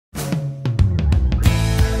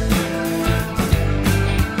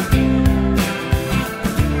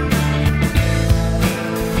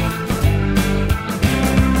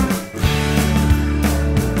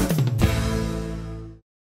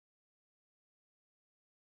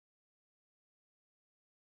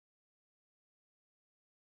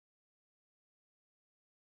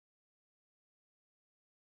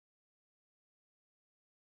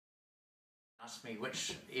Asked me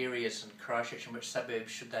which areas in Christchurch and which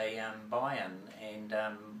suburbs should they buy in, and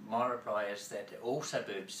my reply is that all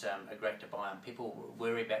suburbs are great to buy in. People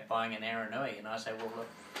worry about buying in Aranui, and I say, well look,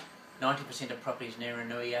 90% of properties in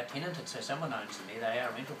Aranui are tenanted, so someone owns them there, they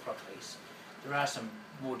are rental properties. There are some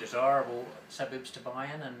more desirable suburbs to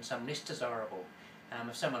buy in and some less desirable.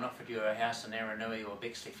 If someone offered you a house in Aranui or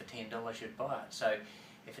Bexley for $10, you'd buy it. So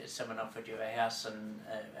if someone offered you a house in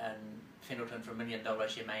Fendalton for $1 million,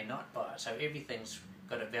 you may not buy it. So everything's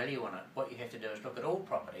got a value on it. What you have to do is look at all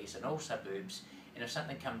properties in all suburbs, and if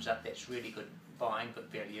something comes up that's really good buying, good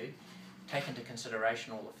value, take into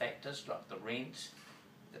consideration all the factors like the rent,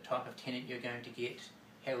 the type of tenant you're going to get,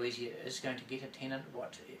 how easy it is going to get a tenant,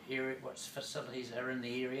 what facilities are in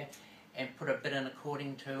the area, and put a bid in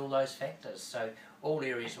according to all those factors. So all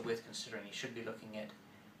areas are worth considering. You should be looking at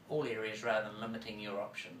all areas rather than limiting your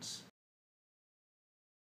options.